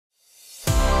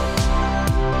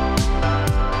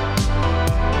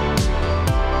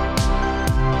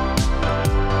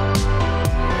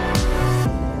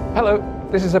Hello,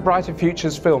 this is a Brighter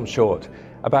Futures film short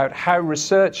about how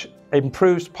research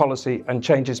improves policy and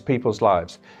changes people's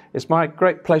lives. It's my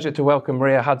great pleasure to welcome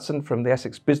Maria Hudson from the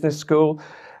Essex Business School.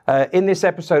 In this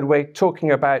episode, we're talking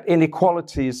about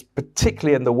inequalities,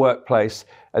 particularly in the workplace,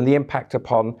 and the impact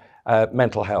upon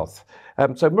mental health.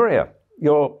 So Maria,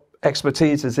 your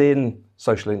expertise is in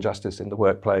social injustice in the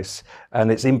workplace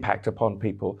and its impact upon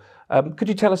people. Could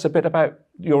you tell us a bit about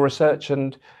your research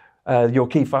and your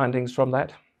key findings from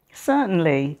that?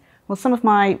 Certainly. Well, some of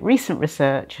my recent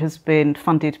research has been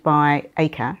funded by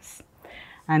Acas,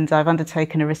 and I've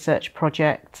undertaken a research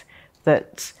project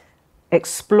that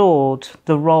explored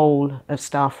the role of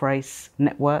staff race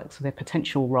networks, their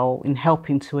potential role in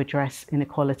helping to address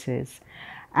inequalities.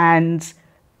 And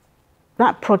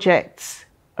that project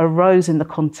arose in the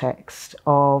context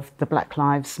of the Black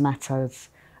Lives Matter's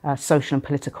social and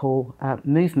political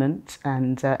movement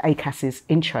and Acas's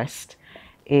interest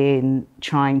in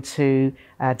trying to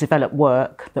develop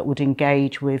work that would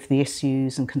engage with the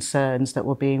issues and concerns that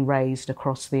were being raised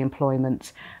across the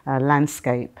employment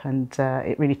landscape. And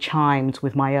it really chimed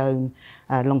with my own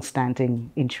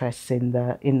long-standing interests in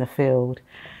the field.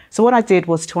 So what I did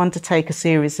was to undertake a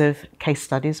series of case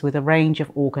studies with a range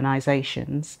of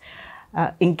organisations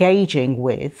engaging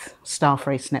with staff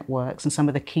race networks and some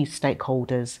of the key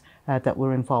stakeholders that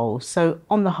were involved. So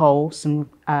on the whole, some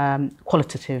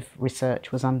qualitative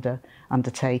research was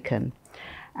undertaken.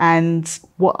 And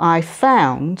what I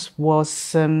found was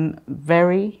some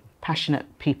very passionate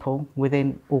people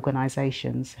within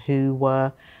organisations who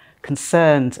were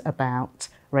concerned about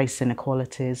race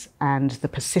inequalities and the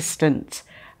persistent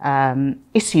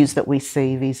issues that we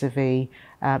see vis-a-vis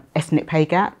ethnic pay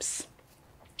gaps,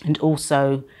 and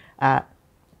also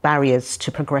barriers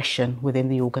to progression within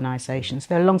the organisations.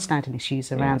 There are long-standing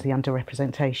issues around the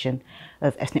underrepresentation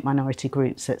of ethnic minority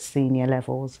groups at senior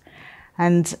levels.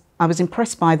 And I was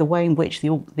impressed by the way in which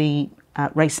the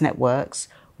race networks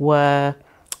were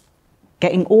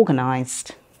getting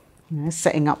organised,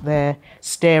 setting up their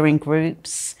steering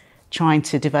groups, trying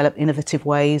to develop innovative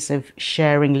ways of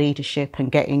sharing leadership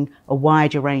and getting a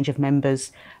wider range of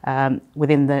members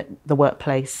within the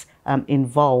workplace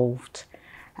involved.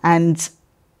 And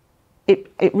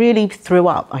it really threw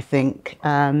up, I think,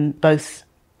 both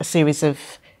a series of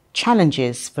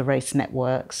challenges for race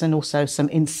networks and also some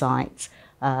insights,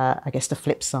 I guess the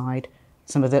flip side,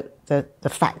 some of the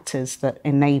factors that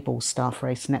enable staff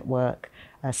race network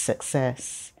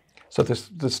success. So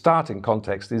the starting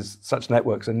context is such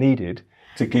networks are needed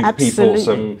to give Absolutely. people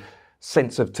some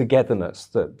sense of togetherness,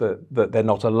 that they're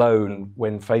not alone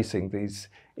when facing these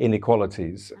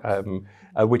inequalities,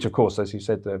 which of course, as you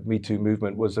said, the Me Too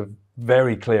movement was a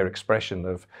very clear expression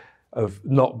of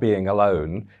not being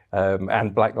alone,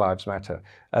 and Black Lives Matter.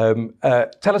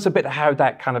 Tell us a bit how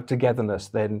that kind of togetherness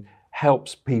then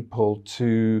helps people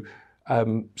to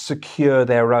secure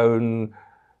their own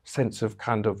sense of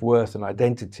kind of worth and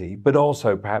identity, but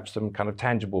also perhaps some kind of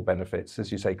tangible benefits,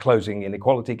 as you say, closing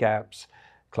inequality gaps,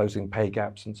 closing pay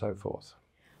gaps and so forth.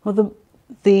 Well,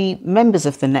 the members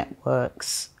of the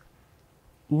networks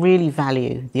really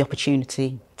value the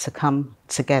opportunity to come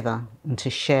together and to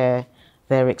share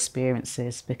their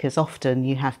experiences, because often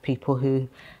you have people who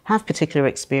have particular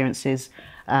experiences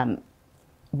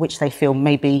which they feel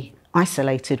may be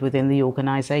isolated within the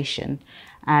organisation,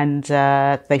 and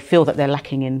they feel that they're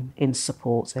lacking in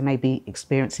support. So they may be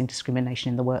experiencing discrimination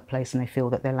in the workplace and they feel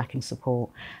that they're lacking support.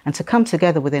 And to come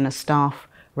together within a staff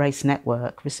race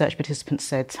network, research participants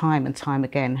said time and time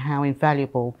again how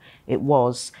invaluable it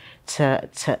was to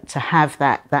have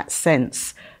that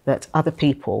sense that other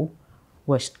people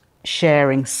were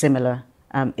sharing similar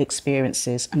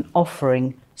experiences and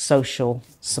offering social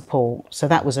support. So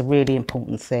that was a really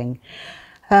important thing.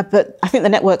 But I think the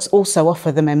networks also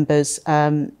offer the members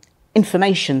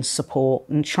information support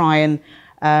and try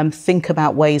and think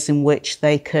about ways in which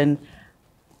they can,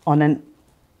 on an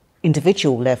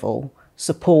individual level,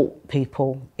 support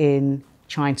people in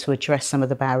trying to address some of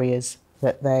the barriers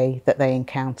that they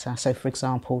encounter. So, for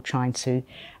example, trying to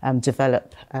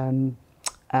develop and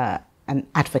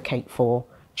advocate for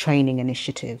training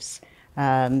initiatives,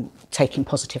 taking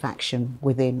positive action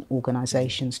within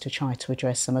organisations to try to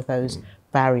address some of those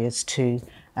barriers to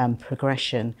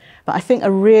progression. But I think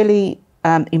a really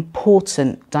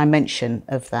important dimension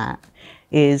of that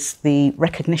is the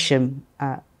recognition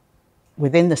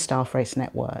within the staff race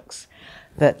networks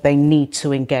that they need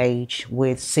to engage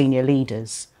with senior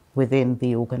leaders within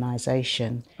the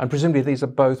organisation. And presumably these are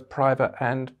both private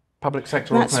and public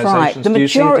sector That's organisations. right. Do you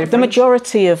see a difference? The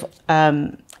majority of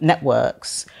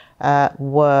networks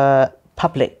were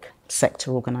public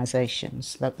sector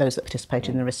organisations, those that participated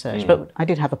in the research, but I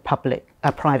did have a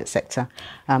private sector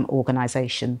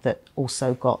organisation that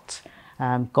also got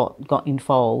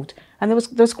involved, and there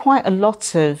was quite a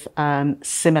lot of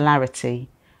similarity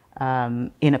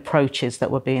in approaches that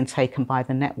were being taken by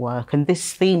the network, and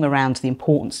this theme around the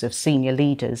importance of senior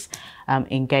leaders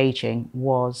engaging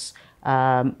was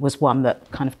one that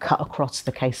kind of cut across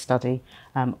the case study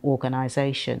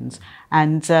organisations.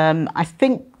 And I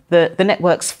think the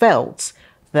networks felt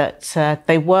that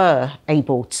they were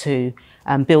able to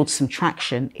build some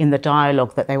traction in the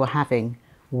dialogue that they were having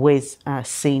with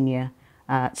senior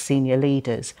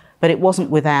leaders, but it wasn't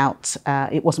without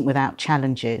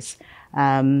challenges.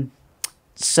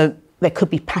 So there could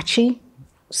be patchy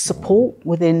support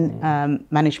within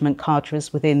management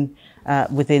cadres within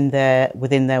their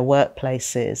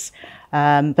workplaces,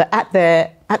 but at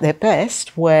their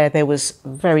best, where there was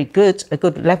a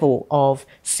good level of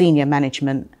senior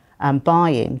management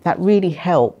buy-in, that really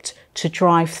helped to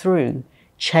drive through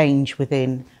change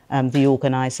within the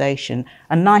organisation.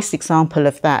 A nice example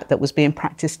of that was being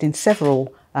practiced in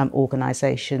several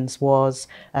organisations was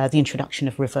the introduction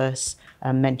of reverse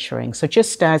mentoring. So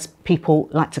just as people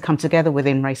like to come together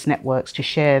within race networks to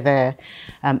share their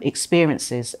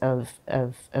experiences of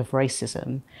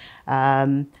racism,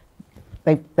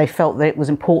 they felt that it was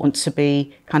important to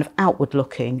be kind of outward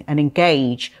looking and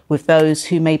engage with those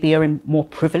who maybe are in more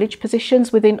privileged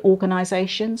positions within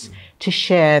organisations to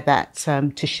share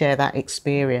that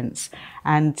experience.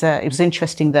 And it was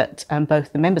interesting that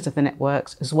both the members of the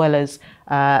networks as well as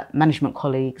management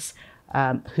colleagues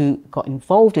who got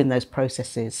involved in those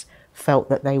processes felt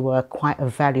that they were quite a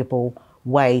valuable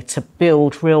way to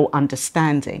build real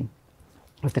understanding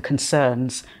of the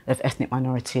concerns of ethnic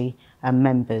minority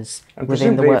members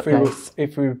within the workplace.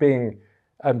 If we were being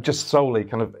just solely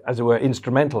kind of, as it were,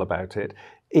 instrumental about it,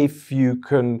 if you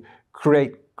can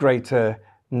create greater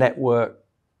network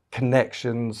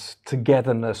connections,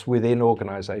 togetherness within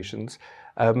organisations,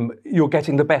 you're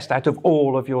getting the best out of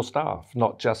all of your staff,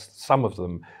 not just some of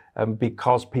them,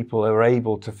 because people are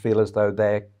able to feel as though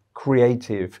their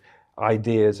creative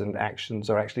ideas and actions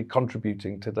are actually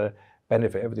contributing to the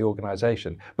benefit of the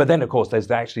organisation. But then, of course,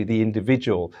 there's actually the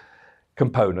individual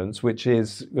components, which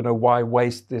is, why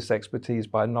waste this expertise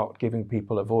by not giving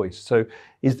people a voice? So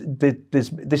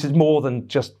this is more than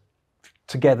just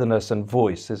togetherness and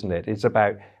voice, isn't it? It's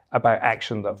about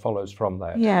action that follows from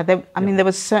that. Yeah, there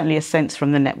was certainly a sense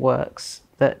from the networks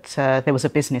that there was a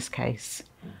business case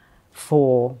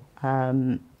for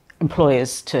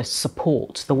employers to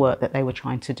support the work that they were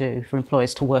trying to do, for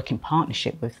employers to work in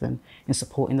partnership with them in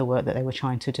supporting the work that they were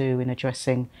trying to do in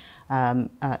addressing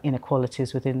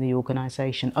inequalities within the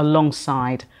organisation,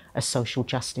 alongside a social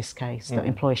justice case that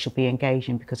employers should be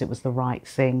engaging because it was the right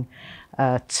thing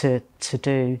to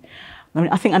do. I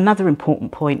mean, I think another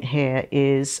important point here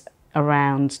is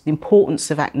around the importance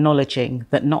of acknowledging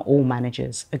that not all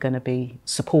managers are going to be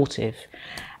supportive.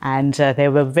 And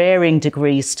there were varying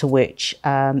degrees to which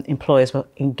employers were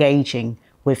engaging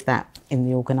with that in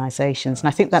the organisations. And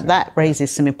I think that raises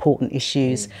some important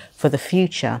issues for the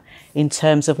future in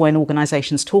terms of when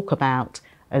organisations talk about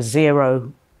a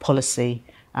zero policy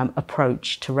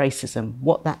approach to racism,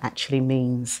 what that actually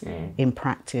means in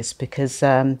practice. Because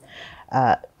I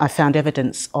found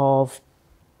evidence of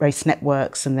race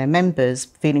networks and their members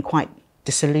feeling quite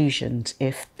disillusioned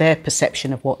if their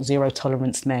perception of what zero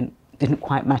tolerance meant didn't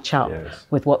quite match up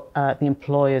with what the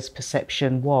employer's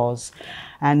perception was.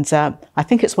 And I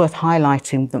think it's worth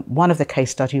highlighting that one of the case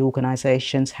study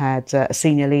organisations had a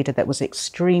senior leader that was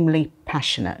extremely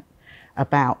passionate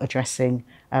about addressing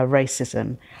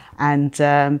racism.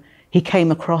 And he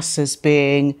came across as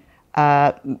being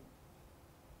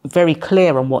very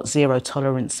clear on what zero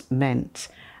tolerance meant.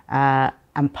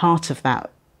 And part of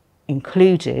that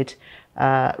included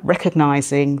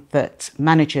recognising that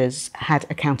managers had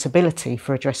accountability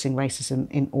for addressing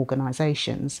racism in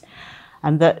organisations,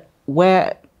 and that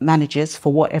where managers,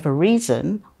 for whatever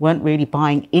reason, weren't really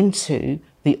buying into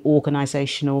the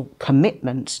organisational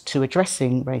commitment to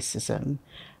addressing racism,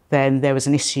 then there was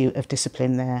an issue of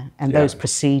discipline there, and those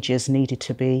procedures needed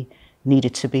to be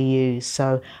used.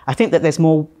 So I think that there's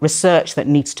more research that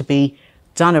needs to be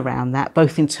done around that,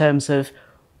 both in terms of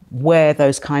where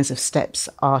those kinds of steps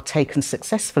are taken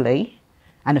successfully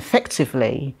and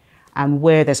effectively, and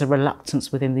where there's a reluctance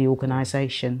within the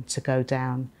organisation to go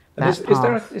down that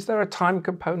path. Is there a time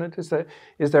component? Is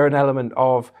there an element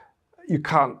of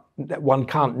one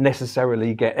can't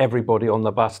necessarily get everybody on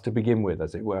the bus to begin with,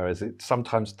 as it were, as it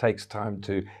sometimes takes time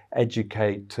to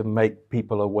educate, to make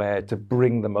people aware, to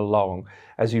bring them along,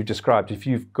 as you described. If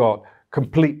you've got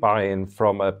complete buy-in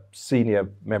from a senior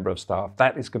member of staff,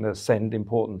 that is going to send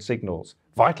important signals,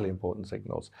 vitally important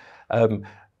signals.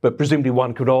 But presumably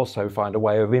one could also find a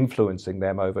way of influencing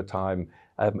them over time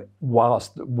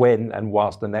whilst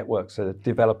the networks are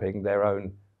developing their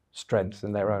own strengths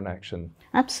and their own action.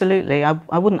 Absolutely.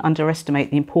 I wouldn't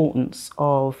underestimate the importance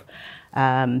of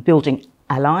building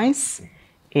allies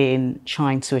in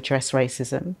trying to address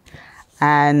racism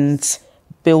and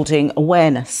building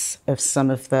awareness of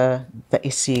some of the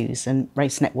issues, and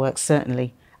race networks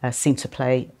certainly seem to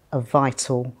play a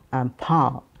vital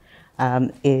part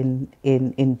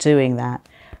in doing that.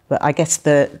 But I guess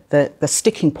the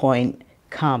sticking point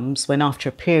comes when, after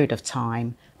a period of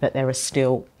time, that there are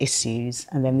still issues,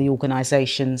 and then the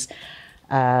organisations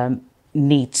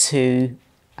need to,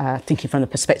 thinking from the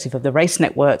perspective of the race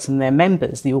networks and their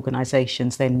members, the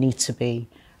organisations then need to be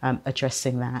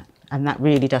addressing that. And that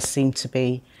really does seem to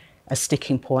be a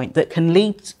sticking point that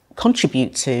can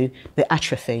contribute to the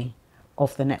atrophy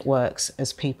of the networks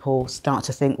as people start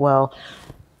to think, well,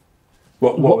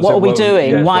 what are we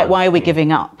doing? Yes, why are we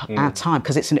giving up our time?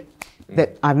 Because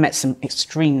I've met some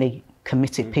extremely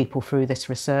committed people through this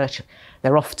research.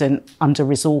 They're often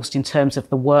under-resourced in terms of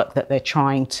the work that they're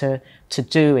trying to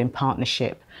do in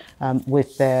partnership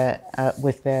with their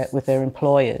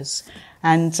employers,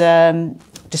 and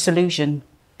disillusion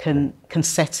can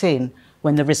set in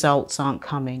when the results aren't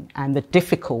coming, and the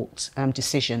difficult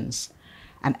decisions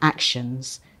and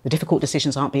actions, the difficult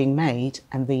decisions aren't being made,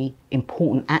 and the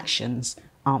important actions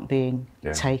aren't being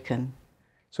taken.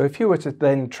 So if you were to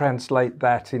then translate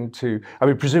that into, I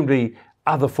mean, presumably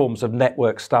other forms of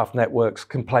networks, staff networks,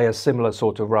 can play a similar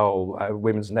sort of role,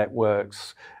 women's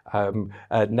networks,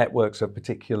 networks of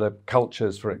particular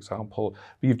cultures, for example.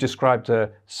 You've described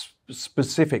a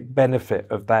specific benefit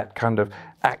of that kind of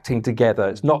acting together.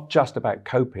 It's not just about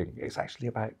coping, it's actually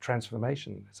about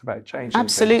transformation. It's about changing.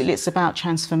 Absolutely, things. It's about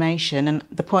transformation. And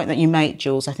the point that you make,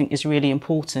 Jules, I think is really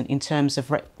important in terms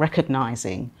of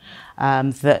recognising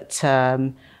that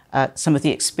some of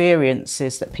the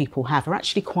experiences that people have are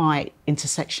actually quite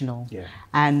intersectional. Yeah.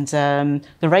 And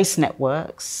the race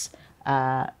networks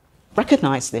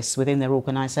recognise this within their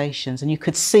organisations, and you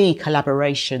could see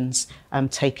collaborations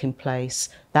taking place,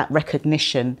 that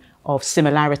recognition of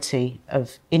similarity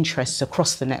of interests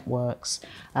across the networks,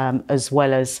 as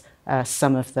well as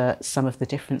some of the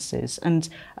differences, and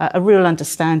a real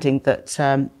understanding that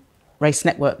race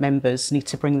network members need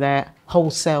to bring their whole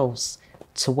selves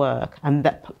to work, and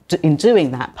that in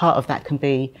doing that, part of that can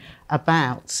be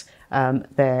about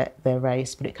their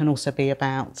race, but it can also be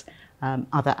about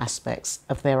other aspects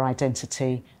of their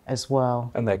identity as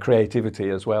well. And their creativity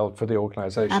as well for the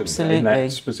organisation. Absolutely. In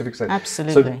that specific sense.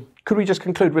 Absolutely. So could we just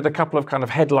conclude with a couple of kind of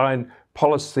headline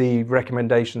policy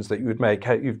recommendations that you would make?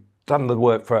 You've done the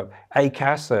work for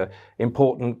Acas, an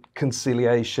important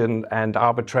conciliation and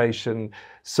arbitration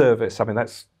service. I mean,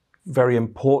 that's very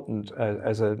important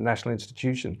as a national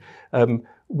institution.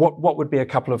 What would be a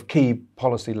couple of key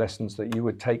policy lessons that you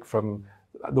would take from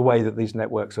the way that these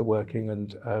networks are working,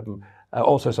 and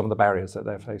also some of the barriers that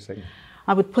they're facing?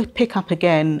 I would pick up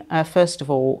again, first of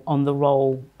all, on the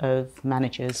role of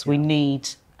managers. We need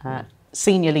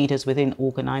senior leaders within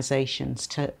organisations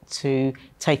to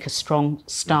take a strong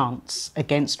stance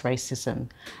against racism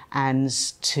and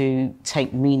to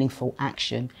take meaningful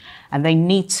action. And they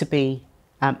need to be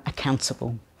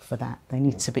accountable for that. They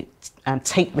need to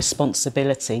take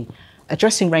responsibility.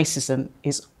 Addressing racism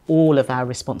is all of our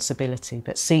responsibility,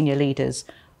 but senior leaders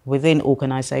within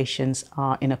organisations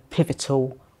are in a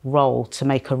pivotal role to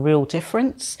make a real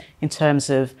difference in terms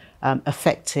of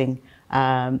affecting,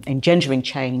 engendering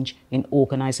change in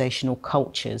organisational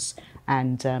cultures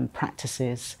and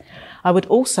practices. I would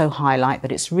also highlight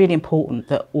that it's really important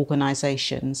that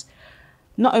organisations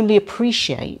not only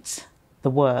appreciate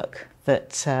the work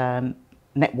that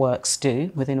networks do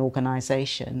within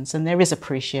organisations, and there is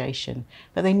appreciation,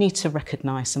 but they need to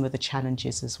recognise some of the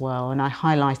challenges as well. And I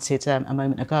highlighted a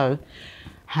moment ago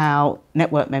how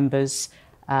network members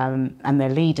and their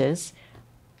leaders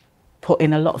put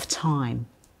in a lot of time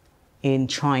in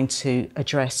trying to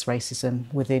address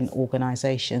racism within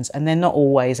organisations, and they're not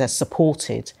always as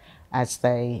supported as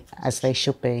they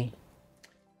should be.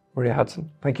 Maria Hudson,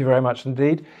 thank you very much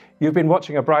indeed. You've been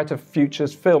watching a Brighter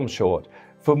Futures film short.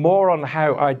 For more on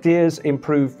how ideas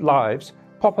improve lives,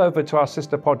 pop over to our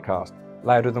sister podcast,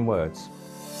 Louder Than Words.